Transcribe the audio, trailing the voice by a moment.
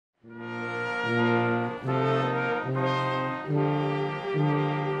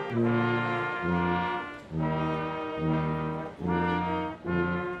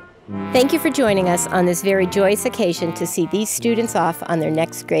Thank you for joining us on this very joyous occasion to see these students off on their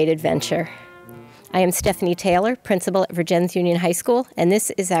next great adventure. I am Stephanie Taylor, principal at Vergennes Union High School, and this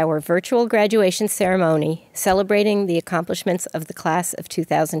is our virtual graduation ceremony celebrating the accomplishments of the class of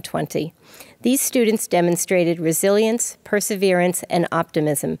 2020. These students demonstrated resilience, perseverance, and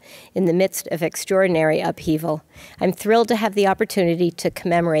optimism in the midst of extraordinary upheaval. I'm thrilled to have the opportunity to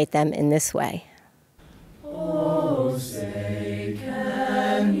commemorate them in this way. Oh, say,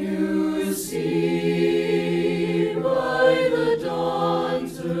 can you see by the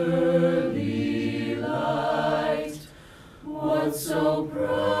dawn's early light what so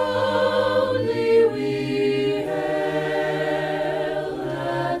proudly we hailed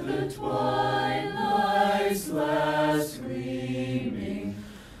at the twilight's last gleaming,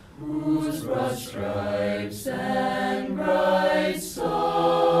 whose broad stripes and bright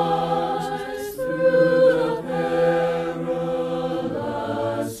stars through the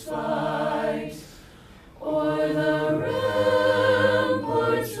perilous fight o'er the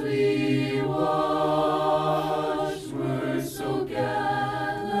ramparts we watched were so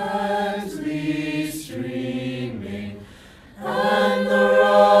gallantly streaming, and the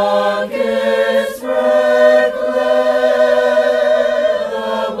rockets' red glare,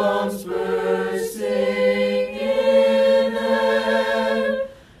 the bombs bursting in air,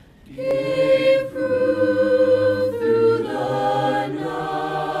 gave proof through the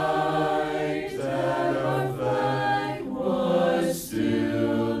night that our flag was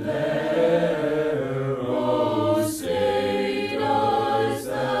still there. Oh, say does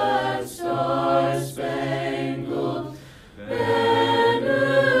that star-spangled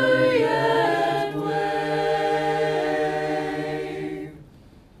banner yet wave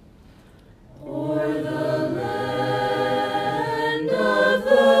o'er the land of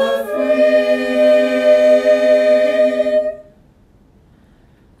the free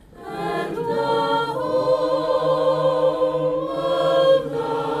and the home of the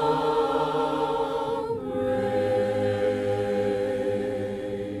brave.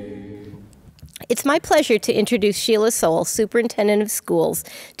 It's my pleasure to introduce Sheila Soul, Superintendent of Schools,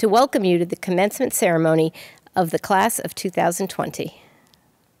 to welcome you to the commencement ceremony of the class of 2020.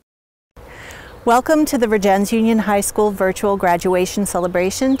 Welcome to the Vergennes Union High School Virtual Graduation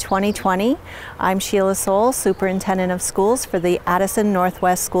Celebration 2020. I'm Sheila Soul, Superintendent of Schools for the Addison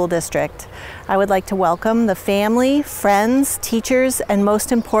Northwest School District. I would like to welcome the family, friends, teachers, and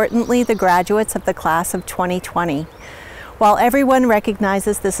most importantly, the graduates of the class of 2020. While everyone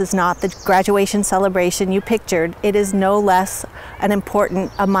recognizes this is not the graduation celebration you pictured, it is no less an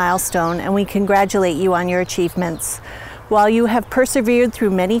important milestone, and we congratulate you on your achievements. While you have persevered through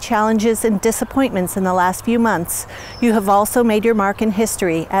many challenges and disappointments in the last few months, you have also made your mark in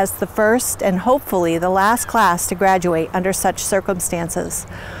history as the first and hopefully the last class to graduate under such circumstances.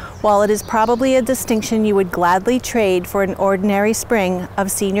 While it is probably a distinction you would gladly trade for an ordinary spring of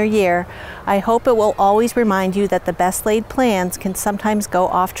senior year, I hope it will always remind you that the best laid plans can sometimes go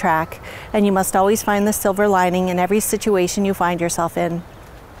off track, and you must always find the silver lining in every situation you find yourself in.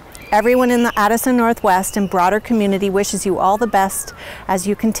 Everyone in the Addison Northwest and broader community wishes you all the best as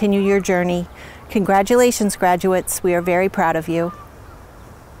you continue your journey. Congratulations, graduates. We are very proud of you.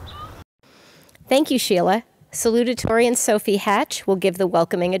 Thank you, Sheila. Salutatorian Sophie Hatch will give the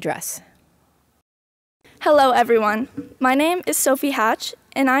welcoming address. Hello, everyone. My name is Sophie Hatch,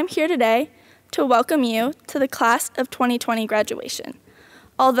 and I'm here today to welcome you to the class of 2020 graduation.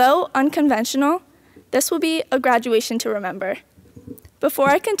 Although unconventional, this will be a graduation to remember. Before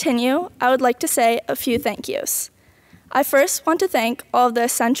I continue, I would like to say a few thank yous. I first want to thank all of the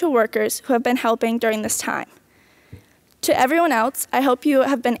essential workers who have been helping during this time. To everyone else, I hope you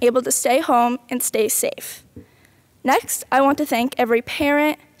have been able to stay home and stay safe. Next, I want to thank every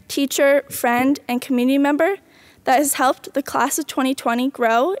parent, teacher, friend, and community member that has helped the class of 2020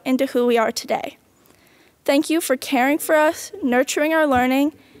 grow into who we are today. Thank you for caring for us, nurturing our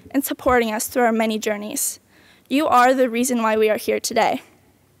learning, and supporting us through our many journeys. You are the reason why we are here today.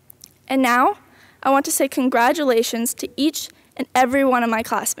 And now, I want to say congratulations to each and every one of my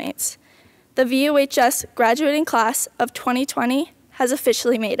classmates. The VUHS graduating class of 2020 has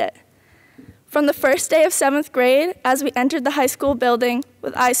officially made it. From the first day of 7th grade, as we entered the high school building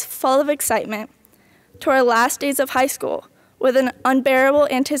with eyes full of excitement, to our last days of high school with an unbearable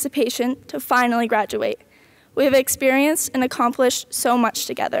anticipation to finally graduate, we have experienced and accomplished so much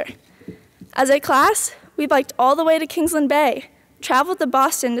together. As a class, we biked all the way to Kingsland Bay, traveled to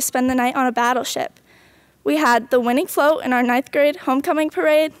Boston to spend the night on a battleship. We had the winning float in our 9th grade homecoming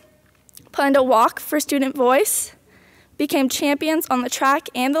parade, planned a walk for student voice, became champions on the track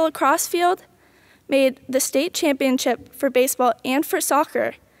and the lacrosse field, made the state championship for baseball and for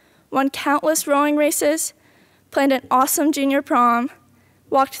soccer, won countless rowing races, planned an awesome junior prom,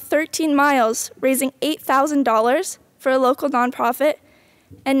 walked 13 miles, raising $8,000 for a local nonprofit,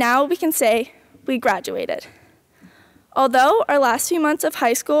 and now we can say we graduated. Although our last few months of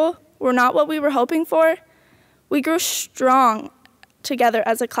high school were not what we were hoping for, we grew strong together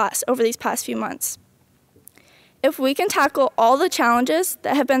as a class over these past few months. If we can tackle all the challenges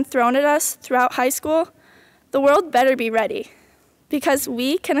that have been thrown at us throughout high school, the world better be ready, because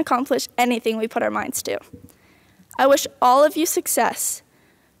we can accomplish anything we put our minds to. I wish all of you success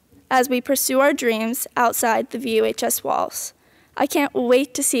as we pursue our dreams outside the VUHS walls. I can't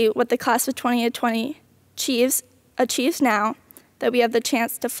wait to see what the class of 2020 achieves now that we have the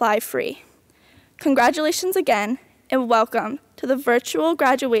chance to fly free. Congratulations again, and welcome to the virtual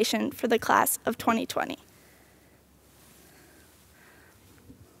graduation for the class of 2020.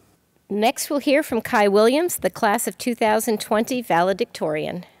 Next, we'll hear from Kai Williams, the class of 2020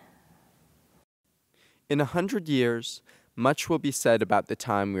 valedictorian. In 100 years, much will be said about the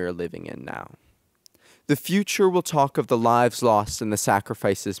time we are living in now. The future will talk of the lives lost and the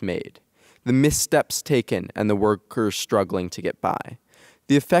sacrifices made, the missteps taken and the workers struggling to get by.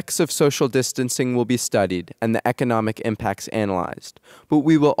 The effects of social distancing will be studied and the economic impacts analyzed, but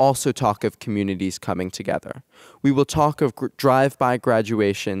we will also talk of communities coming together. We will talk of drive-by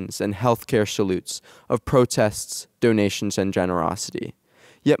graduations and healthcare salutes, of protests, donations, and generosity.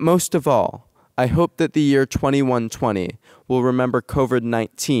 Yet most of all, I hope that the year 2120 will remember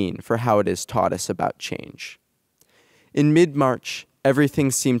COVID-19 for how it has taught us about change. In mid-March, everything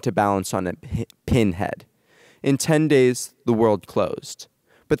seemed to balance on a pinhead. In 10 days, the world closed.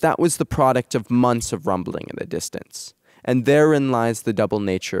 But that was the product of months of rumbling in the distance. And therein lies the double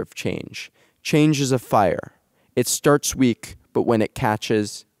nature of change. Change is a fire. It starts weak, but when it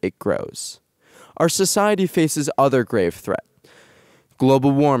catches, it grows. Our society faces other grave threats.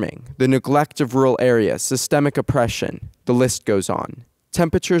 Global warming, the neglect of rural areas, systemic oppression, the list goes on.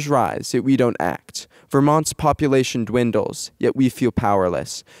 Temperatures rise, yet we don't act. Vermont's population dwindles, yet we feel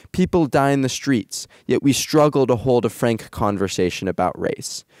powerless. People die in the streets, yet we struggle to hold a frank conversation about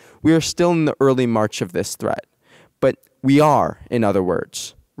race. We are still in the early march of this threat, but we are, in other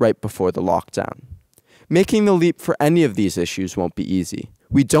words, right before the lockdown. Making the leap for any of these issues won't be easy.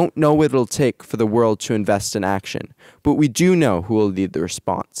 We don't know what it'll take for the world to invest in action, but we do know who will lead the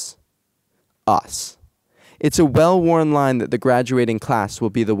response. Us. It's a well-worn line that the graduating class will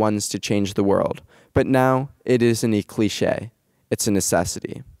be the ones to change the world, but now it isn't a cliche. It's a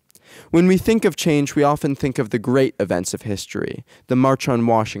necessity. When we think of change, we often think of the great events of history, the March on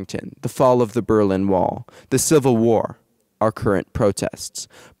Washington, the fall of the Berlin Wall, the Civil War, our current protests.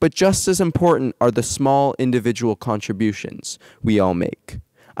 But just as important are the small individual contributions we all make.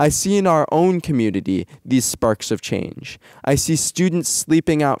 I see in our own community these sparks of change. I see students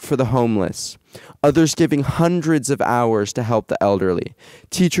sleeping out for the homeless, others giving hundreds of hours to help the elderly,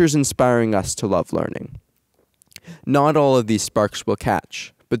 teachers inspiring us to love learning. Not all of these sparks will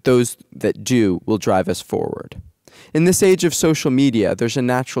catch, but those that do will drive us forward. In this age of social media, there's a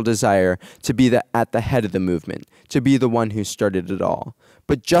natural desire to be at the head of the movement, to be the one who started it all.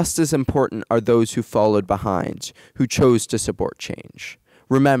 But just as important are those who followed behind, who chose to support change.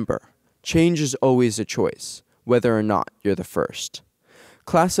 Remember, change is always a choice, whether or not you're the first.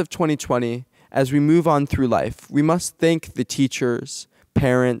 Class of 2020, as we move on through life, we must thank the teachers,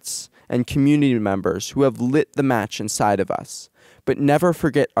 parents, and community members who have lit the match inside of us, but never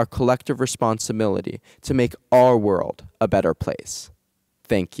forget our collective responsibility to make our world a better place.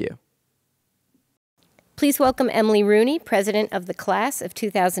 Thank you. Please welcome Emily Rooney, president of the class of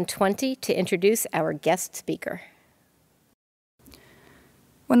 2020, to introduce our guest speaker.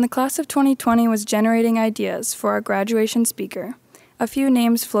 When the class of 2020 was generating ideas for our graduation speaker, a few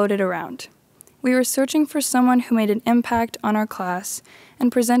names floated around. We were searching for someone who made an impact on our class and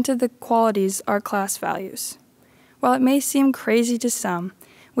presented the qualities our class values. While it may seem crazy to some,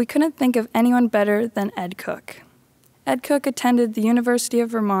 we couldn't think of anyone better than Ed Cook. Ed Cook attended the University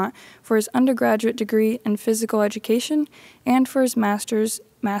of Vermont for his undergraduate degree in physical education and for his master's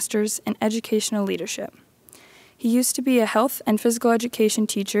in educational leadership. He used to be a health and physical education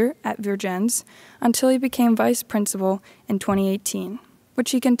teacher at Vergennes until he became vice principal in 2018,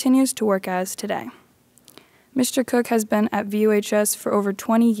 which he continues to work as today. Mr. Cook has been at VUHS for over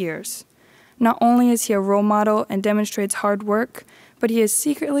 20 years. Not only is he a role model and demonstrates hard work, but he is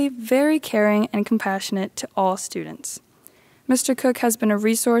secretly very caring and compassionate to all students. Mr. Cook has been a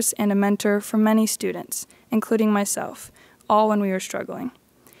resource and a mentor for many students, including myself, all when we were struggling.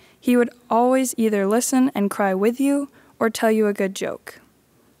 He would always either listen and cry with you or tell you a good joke.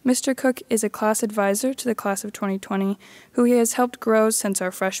 Mr. Cook is a class advisor to the class of 2020, who he has helped grow since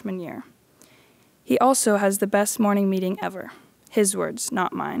our freshman year. He also has the best morning meeting ever. His words,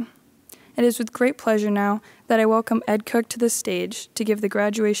 not mine. It is with great pleasure now that I welcome Ed Cook to the stage to give the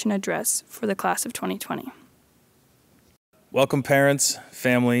graduation address for the class of 2020. Welcome parents,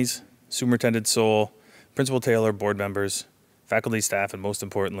 families, Superintendent Soul, Principal Taylor, board members, faculty, staff, and most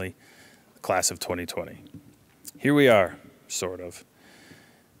importantly, the class of 2020. Here we are, sort of.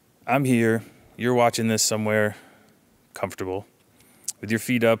 I'm here, you're watching this somewhere comfortable, with your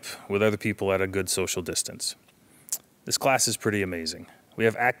feet up, with other people at a good social distance. This class is pretty amazing. We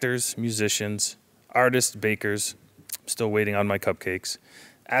have actors, musicians, artists, bakers, I'm still waiting on my cupcakes,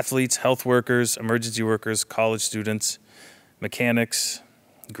 athletes, health workers, emergency workers, college students, mechanics.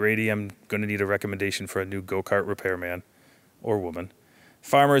 Grady, I'm going to need a recommendation for a new go-kart repairman or woman,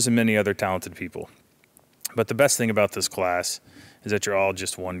 farmers, and many other talented people. But the best thing about this class is that you're all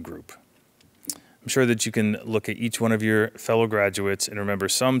just one group. I'm sure that you can look at each one of your fellow graduates and remember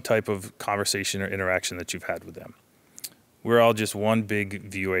some type of conversation or interaction that you've had with them. We're all just one big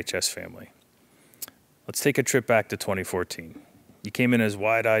VUHS family. Let's take a trip back to 2014. You came in as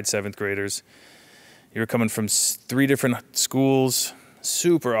wide-eyed seventh graders. You were coming from 3 different schools,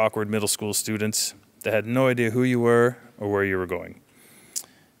 super awkward middle school students that had no idea who you were or where you were going.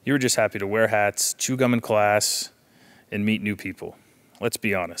 You were just happy to wear hats, chew gum in class, and meet new people. Let's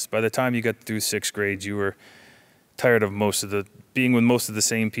be honest. By the time you got through 6th grade, you were tired of being with most of the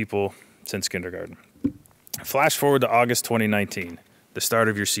same people since kindergarten. Flash forward to August 2019, the start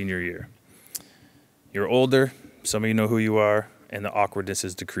of your senior year. You're older, some of you know who you are, and the awkwardness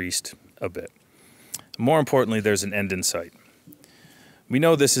has decreased a bit. More importantly, there's an end in sight. We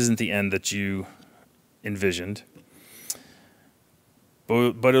know this isn't the end that you envisioned,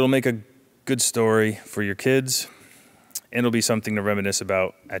 but it'll make a good story for your kids, and it'll be something to reminisce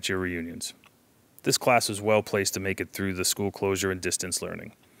about at your reunions. This class was well placed to make it through the school closure and distance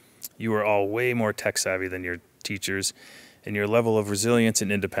learning. You are all way more tech savvy than your teachers, and your level of resilience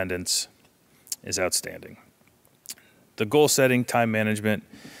and independence is outstanding. The goal setting, time management,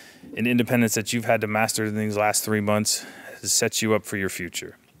 and independence that you've had to master in these last 3 months has set you up for your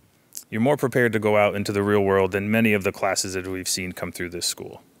future. You're more prepared to go out into the real world than many of the classes that we've seen come through this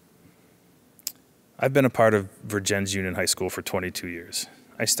school. I've been a part of Vergennes Union High School for 22 years.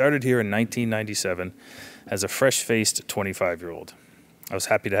 I started here in 1997 as a fresh-faced 25-year-old. I was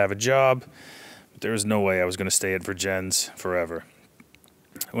happy to have a job, but there was no way I was going to stay at Vergennes forever.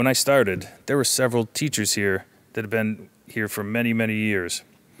 When I started, there were several teachers here that had been here for many, many years.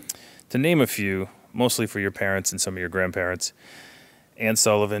 To name a few, mostly for your parents and some of your grandparents, Ann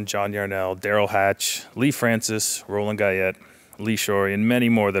Sullivan, John Yarnell, Daryl Hatch, Lee Francis, Roland Guyette, Lee Shorey, and many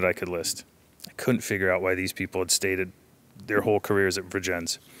more that I could list. I couldn't figure out why these people had stayed their whole careers at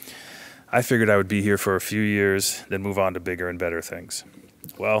Vergennes. I figured I would be here for a few years, then move on to bigger and better things.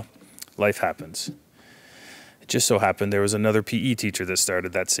 Well, life happens. It just so happened there was another PE teacher that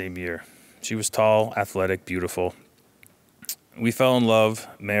started that same year. She was tall, athletic, beautiful. We fell in love,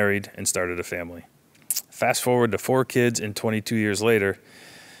 married, and started a family. Fast forward to 4 kids, and 22 years later,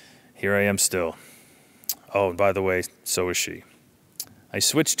 here I am still. Oh, and by the way, so is she. I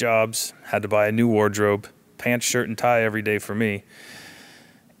switched jobs, had to buy a new wardrobe, pants, shirt, and tie every day for me,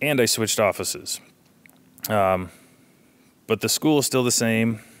 and I switched offices. But the school is still the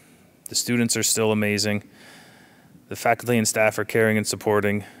same. The students are still amazing. The faculty and staff are caring and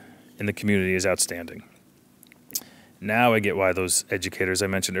supporting, and the community is outstanding. Now I get why those educators I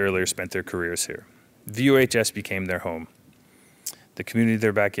mentioned earlier spent their careers here. VUHS became their home, the community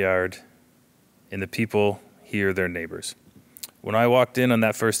their backyard, and the people here their neighbors. When I walked in on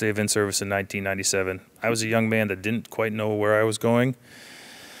that first day of in-service in 1997, I was a young man that didn't quite know where I was going,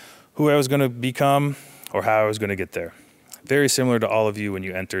 who I was going to become, or how I was going to get there. Very similar to all of you when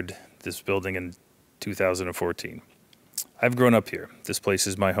you entered this building in 2014. I've grown up here. This place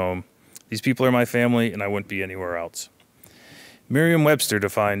is my home. These people are my family, and I wouldn't be anywhere else. Merriam-Webster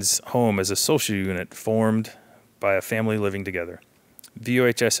defines home as a social unit formed by a family living together.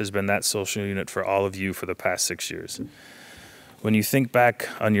 VUHS has been that social unit for all of you for the past 6 years. When you think back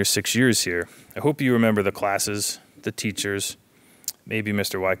on your 6 years here, I hope you remember the classes, the teachers, maybe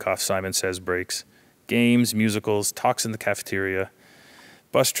Mr. Wyckoff's Simon Says breaks, games, musicals, talks in the cafeteria,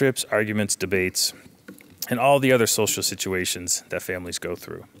 bus trips, arguments, debates, and all the other social situations that families go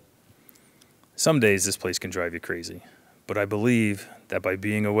through. Some days this place can drive you crazy, but I believe that by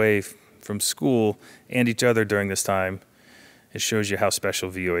being away from school and each other during this time, it shows you how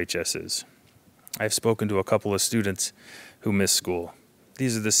special VUHS is. I've spoken to a couple of students who miss school.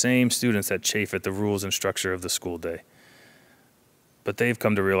 These are the same students that chafe at the rules and structure of the school day. but they've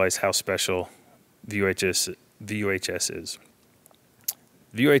come to realize how special VUHS is.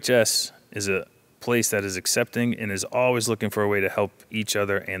 VUHS is a place that is accepting and is always looking for a way to help each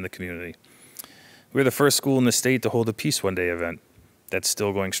other and the community. We're the first school in the state to hold a Peace One Day event that's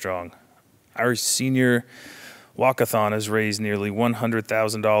still going strong. Our senior walkathon has raised nearly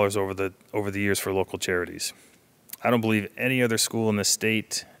 $100,000 over the years for local charities. I don't believe any other school in the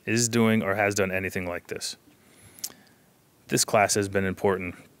state is doing or has done anything like this. This class has been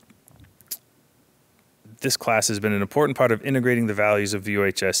important. This class has been an important part of integrating the values of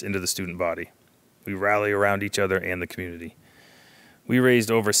VUHS into the student body. We rally around each other and the community. We raised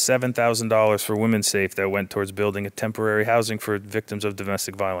over $7,000 for Women's Safe that went towards building a temporary housing for victims of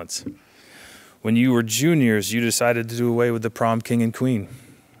domestic violence. When you were juniors, you decided to do away with the prom king and queen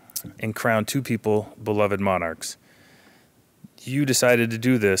and crown two people beloved monarchs. You decided to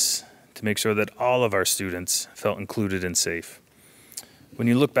do this to make sure that all of our students felt included and safe. When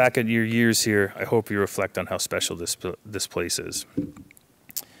you look back at your years here, I hope you reflect on how special this place is.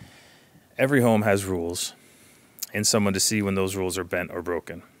 Every home has rules and someone to see when those rules are bent or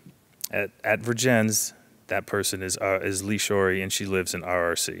broken. At Vergennes, that person is Lee Shorey, and she lives in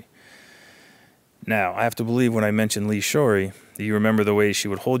RRC. Now, I have to believe when I mention Lee Shorey that you remember the way she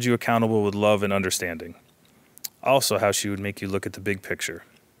would hold you accountable with love and understanding. Also, how she would make you look at the big picture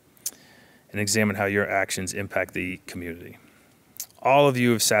and examine how your actions impact the community. All of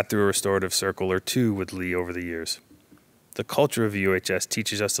you have sat through a restorative circle or two with Lee over the years. The culture of VUHS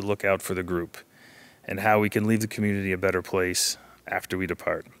teaches us to look out for the group and how we can leave the community a better place after we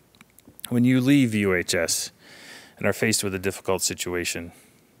depart. When you leave VUHS and are faced with a difficult situation,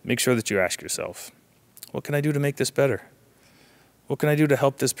 make sure that you ask yourself, what can I do to make this better? What can I do to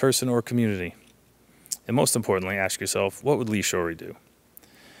help this person or community? And most importantly, ask yourself, what would Lee Shorey do?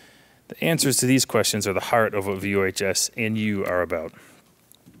 The answers to these questions are the heart of what VUHS and you are about.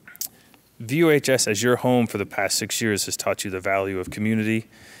 VUHS as your home for the past 6 years has taught you the value of community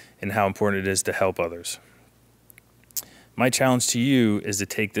and how important it is to help others. My challenge to you is to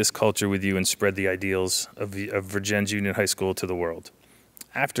take this culture with you and spread the ideals of Vergennes Union High School to the world.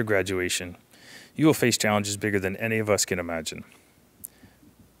 After graduation, you will face challenges bigger than any of us can imagine.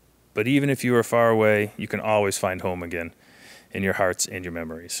 But even if you are far away, you can always find home again in your hearts and your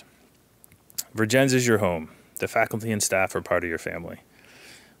memories. Vergennes is your home. The faculty and staff are part of your family.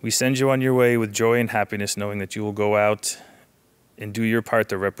 We send you on your way with joy and happiness, knowing that you will go out and do your part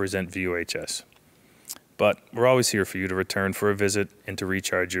to represent VUHS. But we're always here for you to return for a visit and to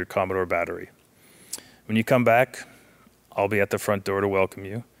recharge your Commodore battery. When you come back, I'll be at the front door to welcome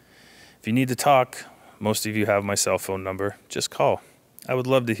you. If you need to talk, most of you have my cell phone number. Just call. I would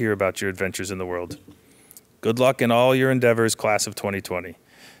love to hear about your adventures in the world. Good luck in all your endeavors, class of 2020.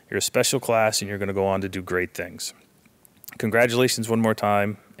 You're a special class and you're going to go on to do great things. Congratulations one more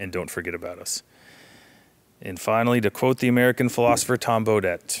time, and don't forget about us. And finally, to quote the American philosopher Tom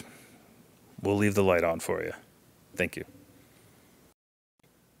Bodett, we'll leave the light on for you. Thank you.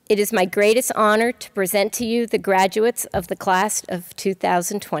 It is my greatest honor to present to you the graduates of the class of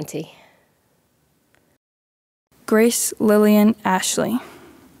 2020. Grace Lillian Ashley.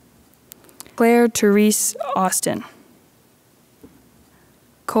 Claire Therese Austin.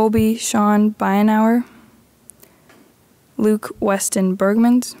 Colby Sean Bienauer. Luke Weston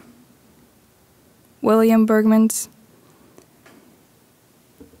Bergmans. William Bergmans.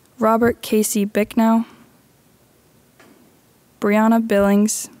 Robert Casey Bicknow. Brianna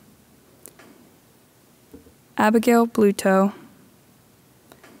Billings. Abigail Bluto.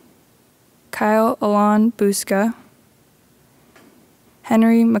 Kyle Alon Buska.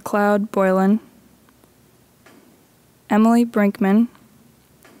 Henry McLeod Boylan. Emily Brinkman.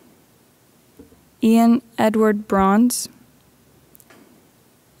 Ian Edward Bronze.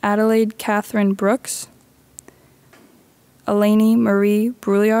 Adelaide Catherine Brooks. Eleni Marie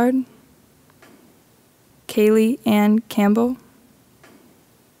Brouillard. Kaylee Ann Campbell.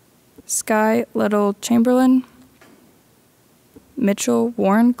 Sky Little Chamberlain. Mitchell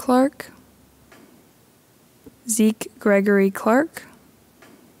Warren Clark. Zeke Gregory Clark.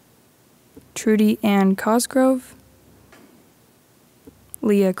 Trudy Ann Cosgrove.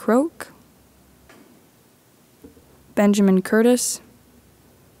 Leah Croak. Benjamin Curtis.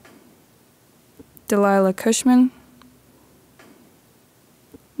 Delilah Cushman.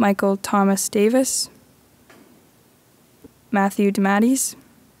 Michael Thomas Davis. Matthew DeMatteis.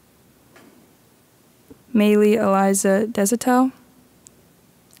 Maylee Eliza Desatel.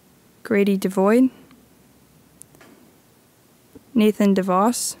 Grady DeVoyd. Nathan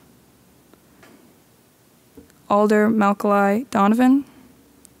DeVos. Alder Malcolai Donovan.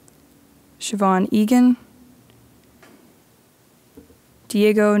 Siobhan Egan.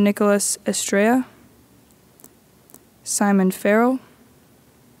 Diego Nicholas Estrella, Simon Farrell,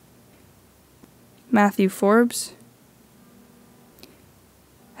 Matthew Forbes,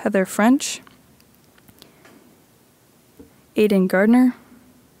 Heather French, Aidan Gardner,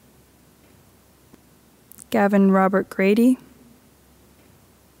 Gavin Robert Grady,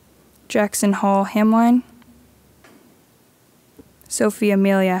 Jackson Hall Hamline, Sophie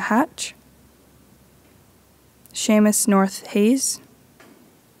Amelia Hatch, Seamus North Hayes,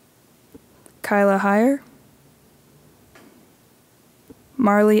 Kyla Heyer,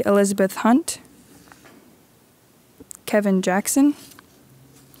 Marley Elizabeth Hunt, Kevin Jackson,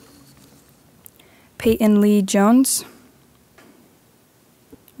 Peyton Lee Jones,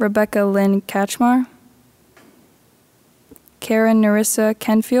 Rebecca Lynn Katchmar, Karen Narissa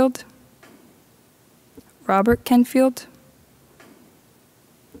Kenfield, Robert Kenfield,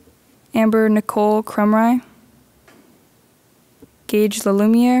 Amber Nicole Crumry, Gage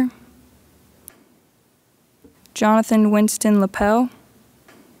Lalumiere, Jonathan Winston Lapel,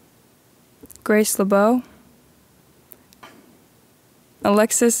 Grace LeBeau,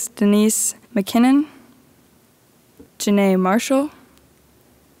 Alexis Denise McKinnon, Janae Marshall,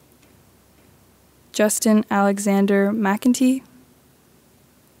 Justin Alexander McEntee,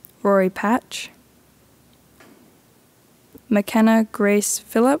 Rory Patch, McKenna Grace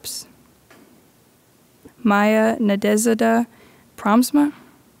Phillips, Maya Nadezada Promsma,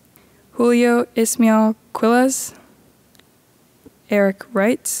 Julio Ismael Quillas, Eric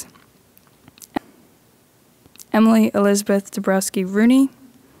Wrights, Emily Elizabeth Dabrowski Rooney,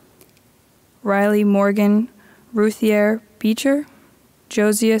 Riley Morgan Ruthier Beecher,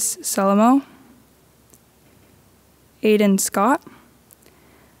 Josias Salomo, Aidan Scott,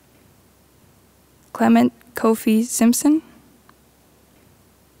 Clement Kofi Simpson,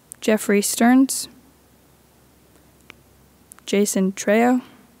 Jeffrey Stearns, Jason Trejo,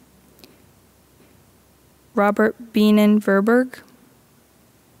 Robert Beenan Verberg,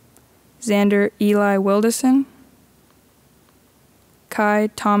 Xander Eli Wilderson, Kai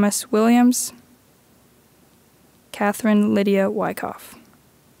Thomas Williams, Catherine Lydia Wyckoff.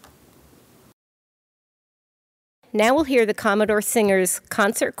 Now we'll hear the Commodore Singers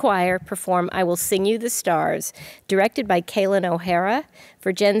Concert Choir perform I Will Sing You the Stars, directed by Kaylin O'Hara,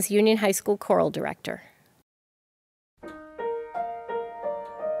 Vergennes Union High School Choral Director.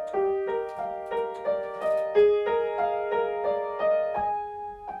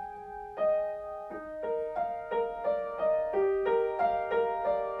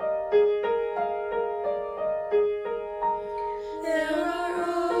 There are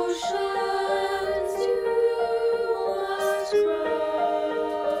oceans you must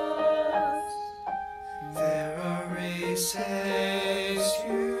cross. There are races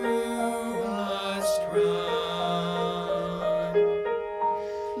you must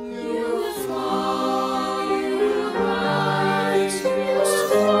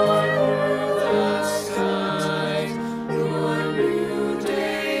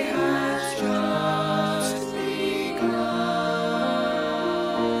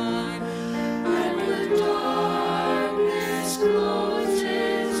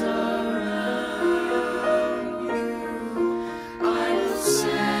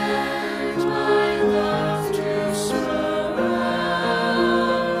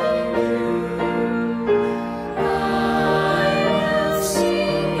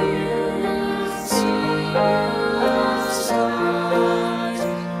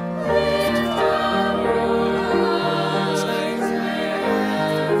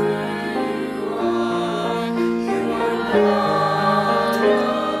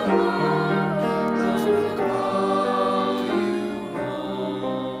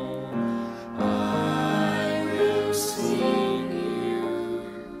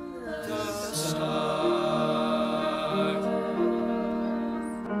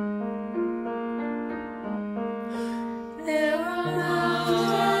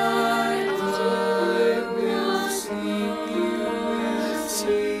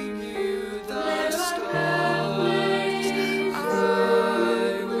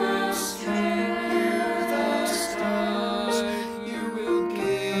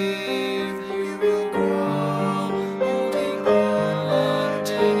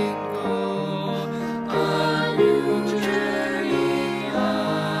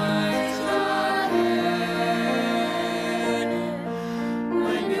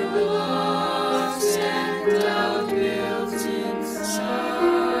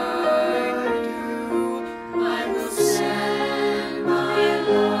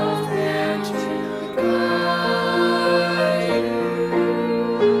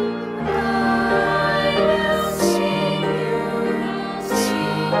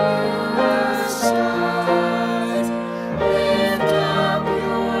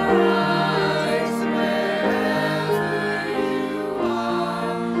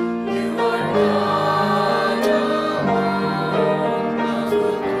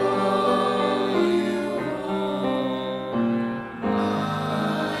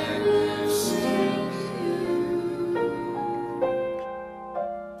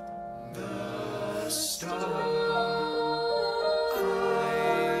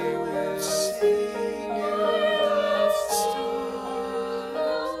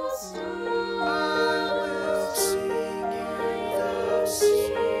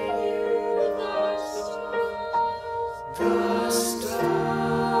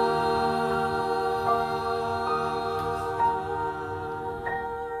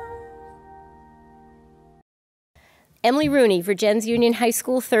Emily Rooney, Vergennes Union High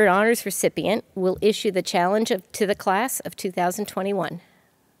School Third Honors recipient, will issue the challenge to the class of 2021.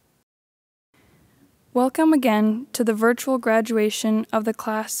 Welcome again to the virtual graduation of the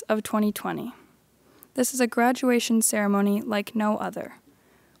class of 2020. This is a graduation ceremony like no other,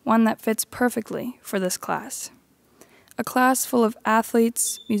 one that fits perfectly for this class. A class full of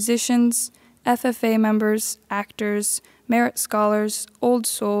athletes, musicians, FFA members, actors, merit scholars, old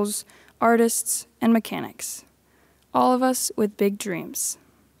souls, artists, and mechanics. All of us with big dreams.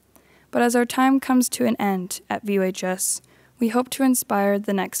 But as our time comes to an end at VUHS, we hope to inspire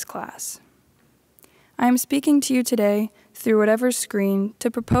the next class. I am speaking to you today through whatever screen to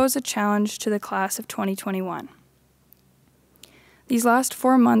propose a challenge to the class of 2021. These last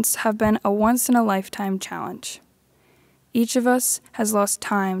 4 months have been a once-in-a-lifetime challenge. Each of us has lost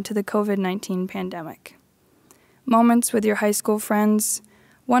time to the COVID-19 pandemic. Moments with your high school friends,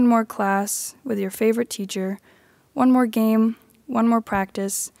 one more class with your favorite teacher, one more game, one more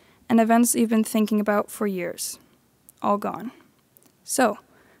practice, and events you've been thinking about for years. All gone. So,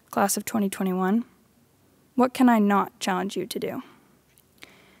 class of 2021, what can I not challenge you to do?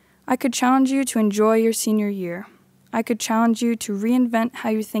 I could challenge you to enjoy your senior year. I could challenge you to reinvent how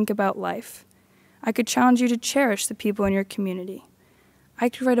you think about life. I could challenge you to cherish the people in your community. I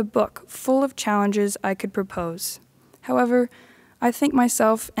could write a book full of challenges I could propose. However, I think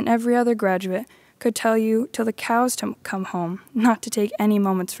myself and every other graduate could tell you till the cows come home not to take any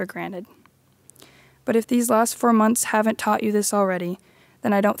moments for granted. But if these last 4 months haven't taught you this already,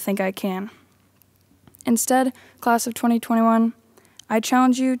 then I don't think I can. Instead, class of 2021, I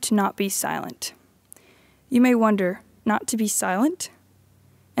challenge you to not be silent. You may wonder, not to be silent?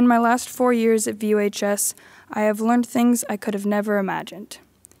 In my last 4 years at VUHS, I have learned things I could have never imagined.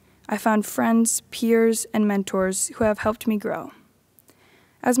 I found friends, peers, and mentors who have helped me grow.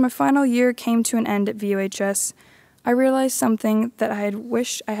 As my final year came to an end at VUHS, I realized something that I had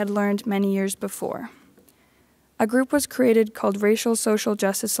wished I had learned many years before. A group was created called Racial Social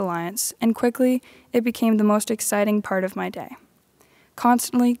Justice Alliance, and quickly it became the most exciting part of my day.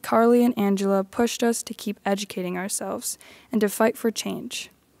 Constantly, Carly and Angela pushed us to keep educating ourselves and to fight for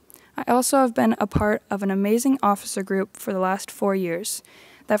change. I also have been a part of an amazing officer group for the last 4 years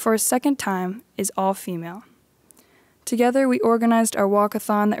that for a second time is all female. Together, we organized our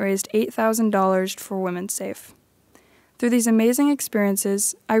walkathon that raised $8,000 for Women's Safe. Through these amazing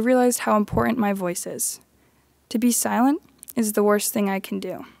experiences, I realized how important my voice is. To be silent is the worst thing I can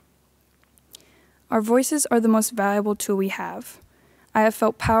do. Our voices are the most valuable tool we have. I have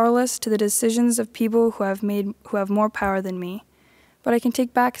felt powerless to the decisions of people who have more power than me, but I can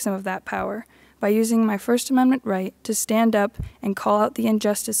take back some of that power by using my First Amendment right to stand up and call out the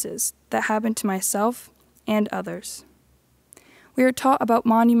injustices that happen to myself and others. We are taught about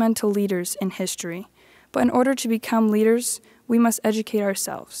monumental leaders in history, but in order to become leaders, we must educate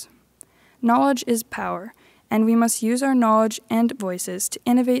ourselves. Knowledge is power, and we must use our knowledge and voices to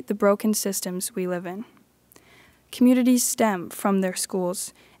innovate the broken systems we live in. Communities stem from their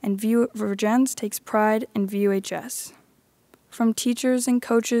schools, and Vergennes takes pride in VUHS. From teachers and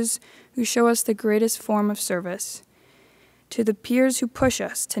coaches who show us the greatest form of service, to the peers who push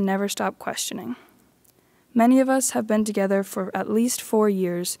us to never stop questioning. Many of us have been together for at least 4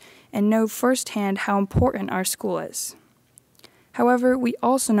 years and know firsthand how important our school is. However, we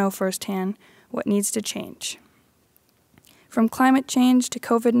also know firsthand what needs to change. From climate change to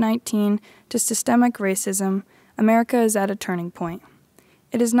COVID-19 to systemic racism, America is at a turning point.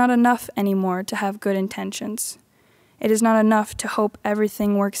 It is not enough anymore to have good intentions. It is not enough to hope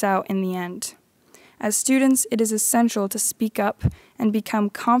everything works out in the end. As students, it is essential to speak up and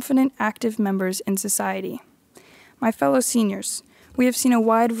become confident, active members in society. My fellow seniors, we have seen a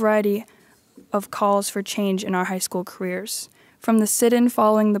wide variety of calls for change in our high school careers. From the sit-in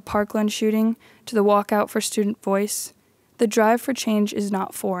following the Parkland shooting to the walkout for student voice, the drive for change is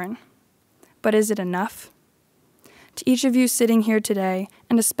not foreign. But is it enough? To each of you sitting here today,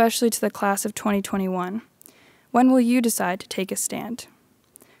 and especially to the class of 2021, when will you decide to take a stand?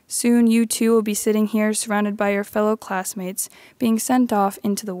 Soon you too will be sitting here surrounded by your fellow classmates being sent off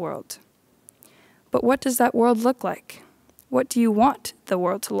into the world. But what does that world look like? What do you want the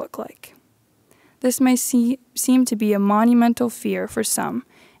world to look like? This may seem to be a monumental fear for some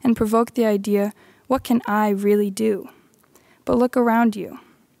and provoke the idea, What can I really do? But look around you.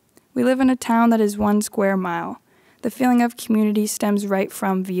 We live in a town that is 1 square mile. The feeling of community stems right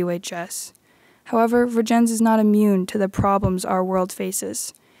from VUHS. However, Vergennes is not immune to the problems our world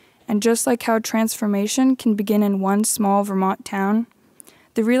faces. And just like how transformation can begin in one small Vermont town,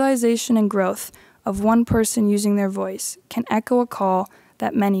 the realization and growth of one person using their voice can echo a call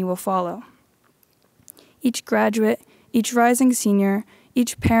that many will follow. Each graduate, each rising senior,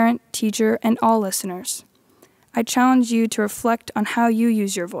 each parent, teacher, and all listeners, I challenge you to reflect on how you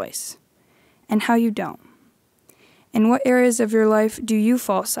use your voice and how you don't. In what areas of your life do you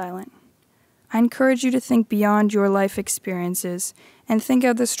fall silent? I encourage you to think beyond your life experiences and think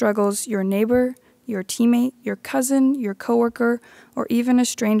of the struggles your neighbor, your teammate, your cousin, your coworker, or even a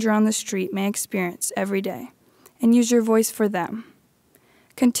stranger on the street may experience every day, and use your voice for them.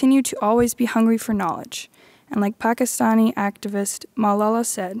 Continue to always be hungry for knowledge, and like Pakistani activist Malala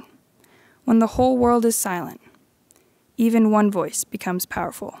said, when the whole world is silent, even one voice becomes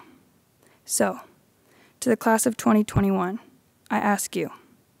powerful. So, to the class of 2021, I ask you,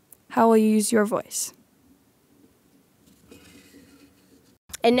 how will you use your voice?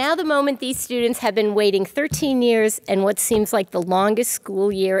 And now the moment these students have been waiting 13 years and what seems like the longest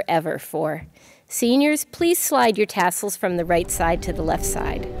school year ever for. Seniors, please slide your tassels from the right side to the left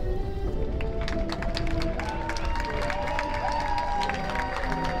side.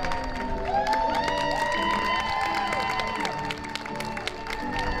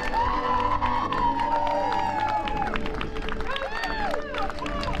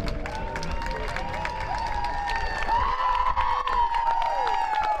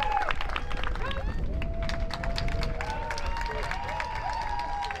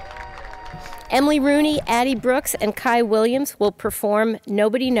 Emily Rooney, Addie Brooks, and Kai Williams will perform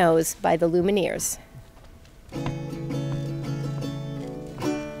Nobody Knows by the Lumineers.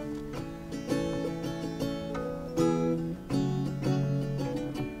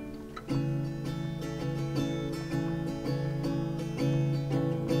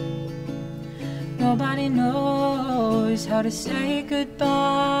 Nobody knows how to say goodbye.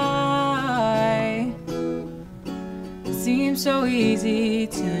 It seems so easy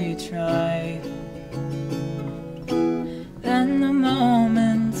till you try. Then the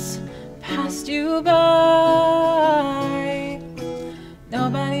moments passed you by.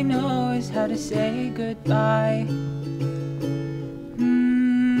 Nobody knows how to say goodbye.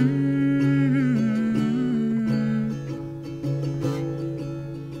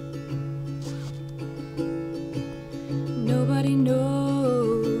 Nobody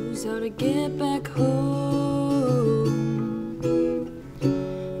knows how to get back home.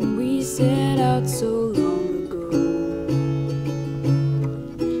 And we set out so long ago.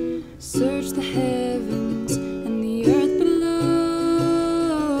 Search the heavens and the earth below.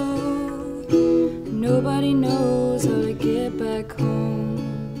 Nobody knows how to get back home.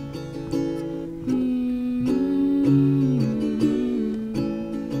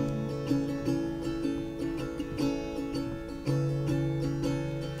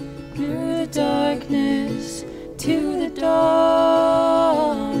 Through the darkness to the dawn.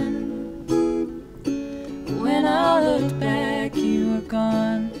 When I looked back, you were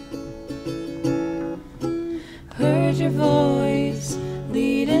gone. Heard your voice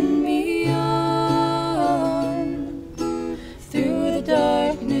leading me on. Through the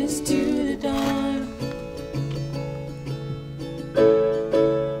darkness to the dawn.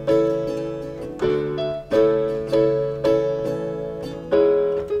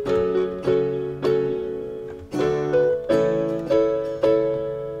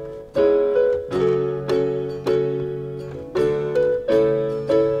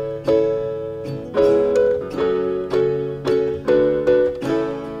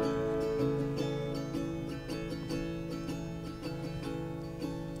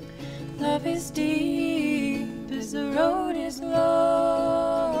 Love is deep as the road is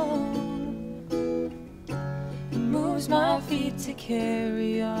long. It moves my feet to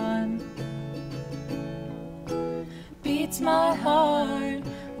carry on. Beats my heart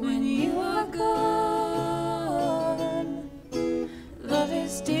when you are gone. Love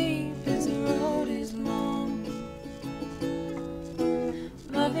is deep as the road is long.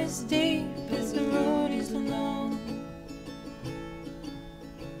 Love is deep as the road is long.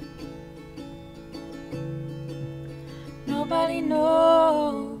 Nobody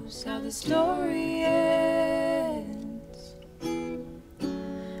knows how the story ends.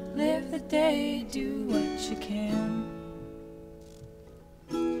 Live the day, do what you can.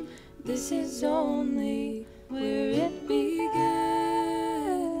 This is only where it began.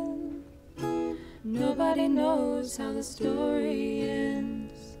 Nobody knows how the story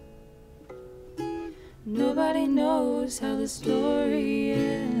ends. Nobody knows how the story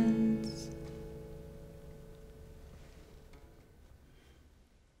ends.